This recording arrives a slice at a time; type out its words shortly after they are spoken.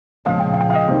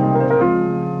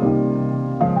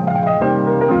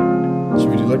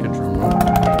like a drum roll. I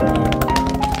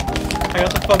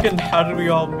got the fucking how did we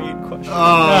all meet question.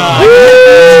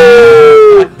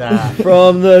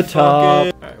 From the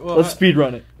top. Alright, well, Let's speed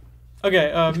run it.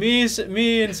 Okay,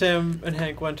 me and Sam and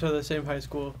Hank went to the same high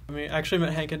school. I mean, actually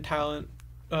met Hank in Talent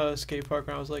skate park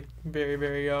when I was like very,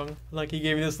 very young. Like he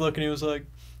gave me this look and he was like,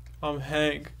 "I'm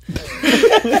Hank." He's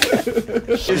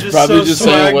just Probably so just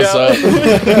saying what's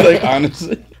swagged up. out. Like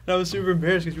honestly. And I was super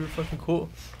embarrassed because you were fucking cool.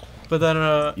 But then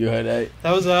You had a.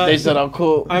 that was They said I'm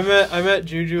cool. I met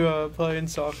Juju playing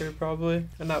soccer probably,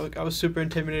 and I was super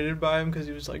intimidated by him because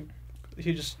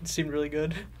he just seemed really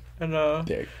good. And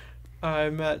Dick.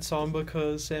 I met Samba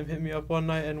because Sam hit me up one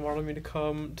night and wanted me to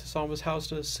come to Samba's house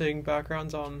to sing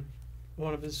backgrounds on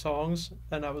one of his songs,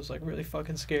 and I was like really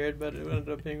fucking scared, but it ended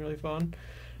up being really fun.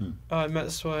 I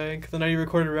met Swank the night he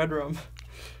recorded Red Rum.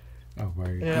 Oh,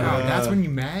 word. Yeah. Oh, that's when you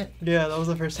met? Yeah, that was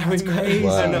the first time That's we met. crazy.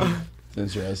 I Wow. know.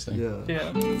 Interesting.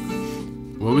 Yeah.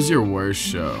 What was your worst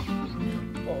show?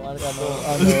 Oh, I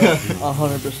know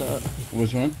 100%.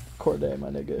 Which one? Corday, my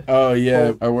nigga. Oh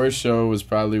yeah, our worst show was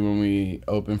probably when we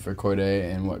opened for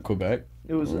Corday in Quebec.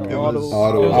 It was Ottawa.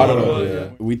 Ottawa. Yeah.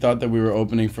 We thought that we were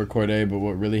opening for Corday, but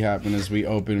what really happened is we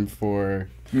opened for.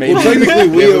 Maybe Well, technically,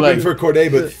 we they were opened like- for Corday,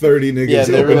 but 30 niggas Yeah,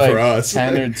 they were opened like for us.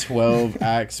 10 or 12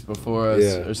 acts before us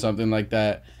Yeah. or something like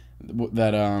that.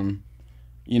 That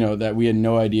you know, that we had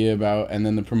no idea about, and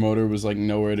then the promoter was like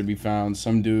nowhere to be found.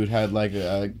 Some dude had like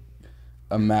a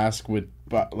mask with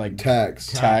like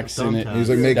Tax. in it. He was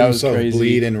like That making was himself crazy.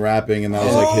 bleed and rapping, and that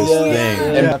was like his Yeah.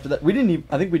 thing. And after that, we didn't even.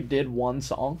 I think we did one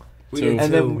song, Two.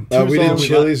 and then We did songs,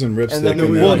 Chili's and Ripstick. and then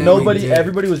and well, then- nobody,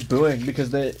 everybody was booing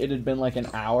because it had been like an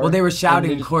hour. Well, they were and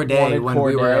shouting just Corday wanted when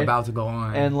we were Corday, about to go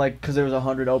on. and like because there was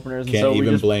 100 openers, and Can't so we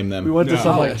even just blame them. we went to No,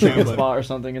 some I like can't chicken blame- spot or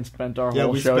something and spent our Yeah,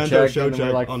 whole we show spent our check, show and then we were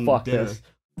check like, on fuck dinner. this.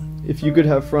 If you could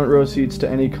have front row seats to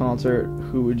any concert,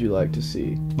 who would you like to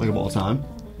see? Like of all time?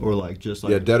 Or like just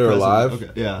like... Yeah, dead or present? alive? Okay,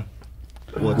 yeah.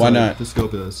 What's Why not? the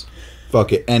scope of this?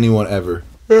 Fuck it, anyone ever.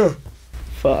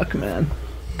 Fuck, man.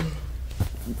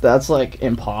 That's like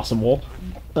impossible.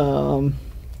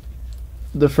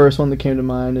 The first one that came to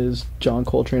mind is John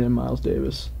Coltrane and Miles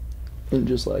Davis. And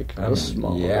just like a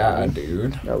small room.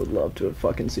 dude. I would love to have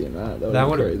fucking seen that. That That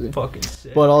would would be crazy. have fucking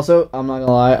sick. But also, I'm not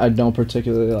gonna lie, I don't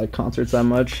particularly like concerts that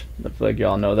much. I feel like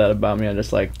y'all know that about me. I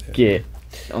just like get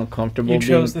uncomfortable. You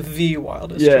chose being, the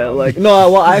wildest. yeah, job. like no.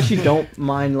 Well, I actually don't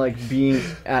mind like being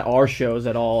at our shows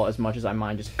at all as much as I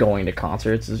mind just going to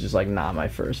concerts. It's just like not my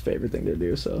first favorite thing to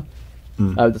do. So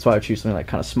that's why I choose something like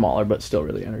kind of smaller but still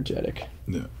really energetic.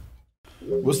 Yeah.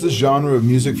 What's the genre of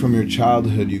music from your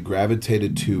childhood you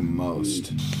gravitated to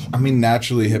most? I mean,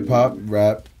 naturally hip hop,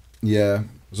 rap. Yeah,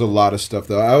 there's a lot of stuff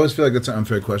though. I always feel like that's an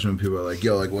unfair question when people are like,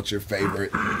 "Yo, like, what's your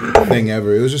favorite thing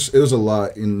ever?" It was a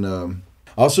lot. In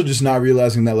also just not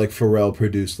realizing that like Pharrell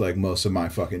produced like most of my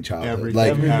fucking childhood. Everything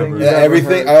Like ever.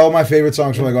 everything, all my favorite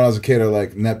songs from like when I was a kid are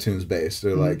like Neptune's based.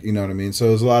 They're like, you know what I mean. So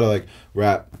there's a lot of like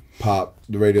rap, pop.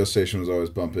 The radio station was always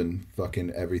bumping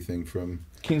fucking everything from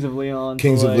Kings of Leon.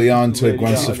 Kings to, of like, Leon to Lady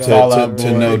Gwen Gaga, to Fall Out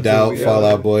Boy, No to- Doubt, yeah. Fall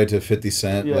Out Boy to 50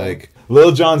 Cent. Yeah. Like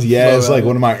Lil Jon's Yeah is like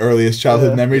one of my earliest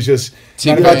childhood memories. Just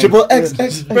talking about Triple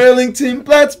XX, Burlington,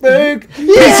 Plattsburgh,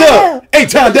 pizza, 8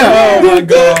 time down. Oh my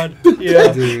god.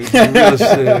 Yeah. Dude, real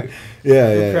shit.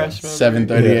 Yeah. Fresh memory. 7:30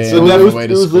 Yeah, a.m. so It that on was, the way it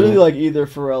to was school. literally like either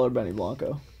Pharrell or Benny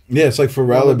Blanco. Yeah, it's like Pharrell or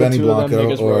One of the Benny two of them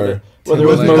Blanco niggas wrote or it. Whether it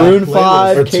was Timbaland. Maroon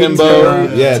 5, or Katy Timbo.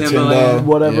 Perry, Yeah, Timbaland. Timbo.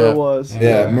 whatever Yeah. it was.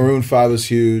 Yeah, Maroon 5 was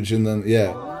huge, and then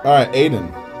all right, Aiden,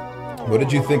 what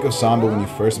did you think of Samba when you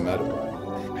first met him?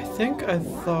 I think I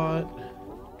thought...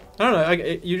 I don't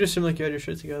know. You just seemed like you had your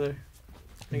shit together.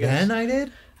 I guess. Then I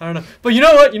did? I don't know. But you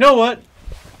know what?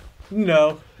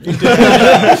 No. You didn't.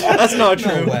 That's not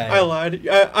true. way. I lied.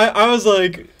 I was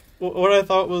like... What I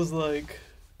thought was like...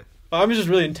 I was just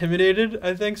really intimidated,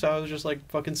 I think. So I was just like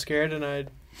fucking scared. And I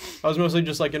was mostly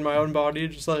just like in my own body.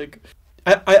 Just like...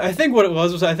 I think what it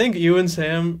was I think you and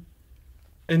Sam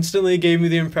instantly gave me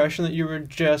the impression that you were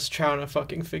just trying to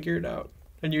fucking figure it out.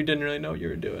 And you didn't really know what you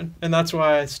were doing. And that's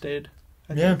why I stayed.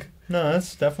 I think. No,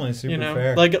 that's definitely super You know,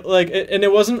 fair. and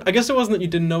it wasn't. I guess it wasn't that you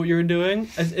didn't know what you were doing.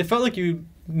 It felt like you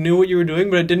knew what you were doing,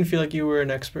 but it didn't feel like you were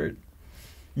an expert.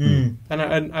 And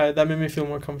I that made me feel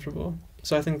more comfortable.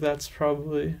 So I think that's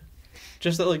probably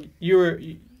just that. Like you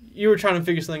were trying to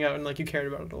figure something out, and like you cared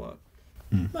about it a lot.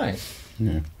 Nice.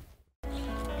 Yeah.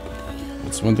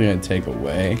 It's one thing I'd take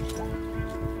away.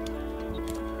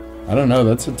 I don't know.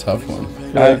 That's a tough one.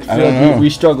 I feel don't like know. we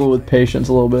struggle with patience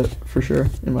a little bit, for sure,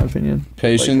 in my opinion.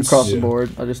 Patience. Like, across the board.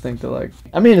 I just think that, like...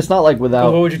 I mean, it's not, like,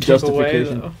 without What would you take away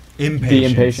justification. though? The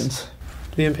impatience.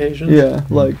 The impatience. Yeah,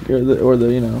 like, or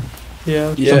the you know...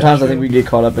 Yeah. Yeah, sometimes I true. think we get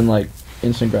caught up in, like,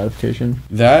 instant gratification.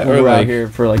 That or We're out like here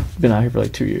for been out here for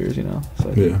like 2 years, you know.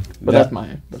 So, Yeah. but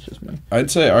that's just me. I'd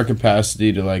say our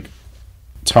capacity to like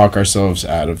talk ourselves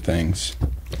out of things.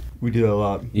 We do that a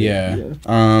lot. Yeah.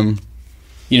 Yeah.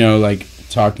 You know, like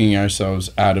talking ourselves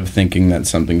out of thinking that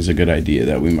something's a good idea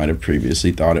that we might have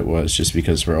previously thought it was just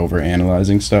because we're over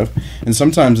analyzing stuff. And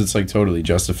sometimes it's like totally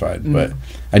justified, but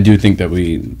I do think that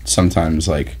we sometimes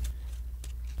like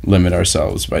limit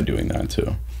ourselves by doing that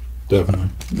too. Definitely.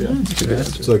 Yeah.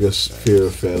 It's like a fear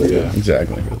of failure. Yeah,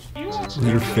 exactly. What's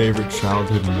your favorite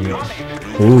childhood meal?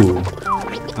 Ooh.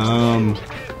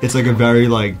 It's like a very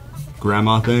like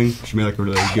grandma thing. She made like a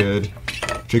really good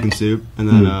chicken soup, and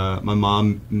then my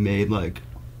mom made like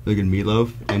really good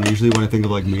meatloaf. And usually when I think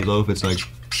of like meatloaf, it's like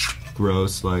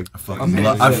gross. Like I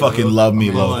fucking love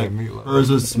meatloaf. like hers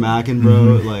was smacking,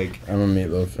 bro. Like I'm a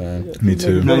meatloaf fan. Me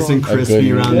too. nice and crispy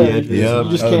good around Yeah, the edges. yeah. You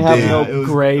just Oh, can't have damn. no It was-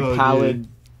 gray, oh, dude. pallid,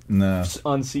 Nah.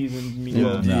 unseasoned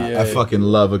meatloaf. Yeah. Nah, Yeah. I fucking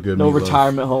love a good No meatloaf.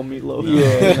 retirement home meatloaf.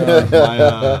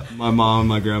 My mom and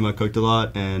my grandma cooked a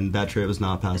lot, and that trait was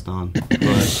not passed on.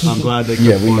 But I'm glad they cooked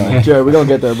Yeah, we for know. me. Jared, we're gonna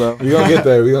get there, bro. We gonna get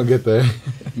there. We gonna get there.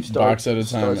 You start- Box at a time,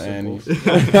 start and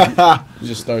simple. you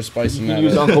just start spicing You that can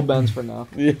use up. Uncle Ben's for now.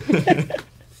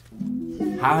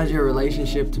 How has your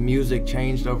relationship to music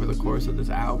changed over the course of this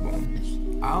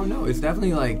album? I don't know. It's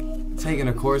definitely like taking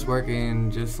a coursework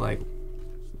and just like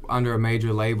under a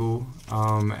major label.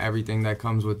 Everything that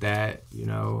comes with that, you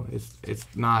know, it's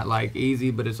not like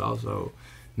easy, but it's also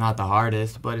not the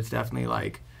hardest. But it's definitely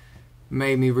like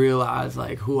made me realize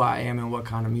like who I am and what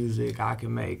kind of music I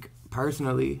can make.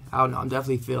 Personally, I don't know. I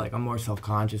definitely feel like I'm more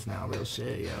self-conscious now. Real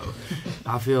shit, yo.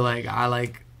 I feel like I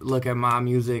like look at my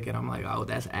music and I'm like, oh,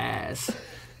 that's ass.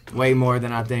 Way more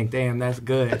than I think. Damn, that's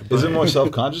good. Is But it more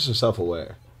self-conscious or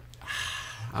self-aware?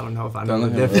 I don't know if I know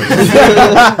Don't the let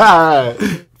him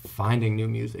difference. Finding new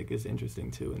music is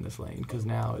interesting too in this lane because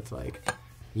now it's like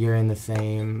you're in the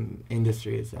same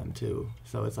industry as them too.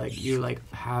 So it's like you like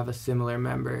have a similar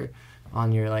member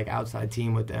on your like outside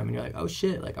team with them and you're like, oh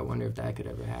shit, like I wonder if that could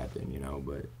ever happen, you know.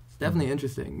 But it's definitely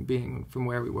interesting being from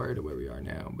where we were to where we are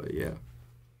now. But yeah.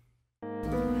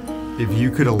 If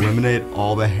you could eliminate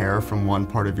all the hair from one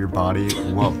part of your body,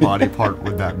 what body part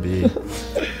would that be?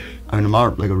 I mean, I'm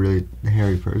not like a really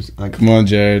hairy person. Like, Come on,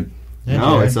 Jared.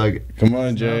 no, it's like, Come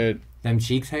on, Jared. Them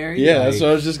cheeks hairy? Yeah, like, that's what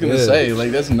I was just gonna Yeah. say.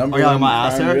 Like that's number Oh, yeah, one. my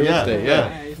ass prime hair? real Yeah, estate,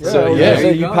 yeah. So, yeah, yeah,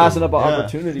 you go. passing up an Yeah.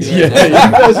 opportunity. Yeah, Right? you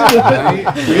guys,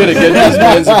 we gotta get this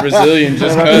man's a Brazilian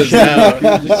just cause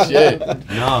now. Shit.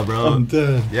 no, bro. I'm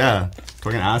dead. Yeah,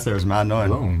 fucking ass hair is mad annoying.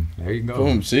 Boom. There you go.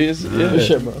 Boom. See, it's, Good yeah.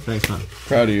 shit, bro. Thanks, man.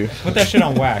 Proud of you. Put that shit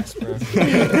on wax, bro.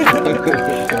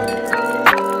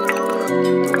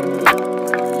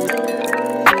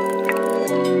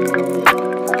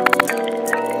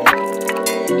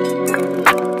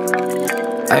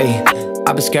 Hey,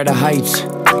 I've been scared of heights,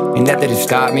 and that didn't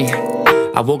stop me.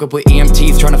 I woke up with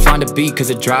EMTs trying to find a beat cause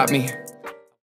it dropped me.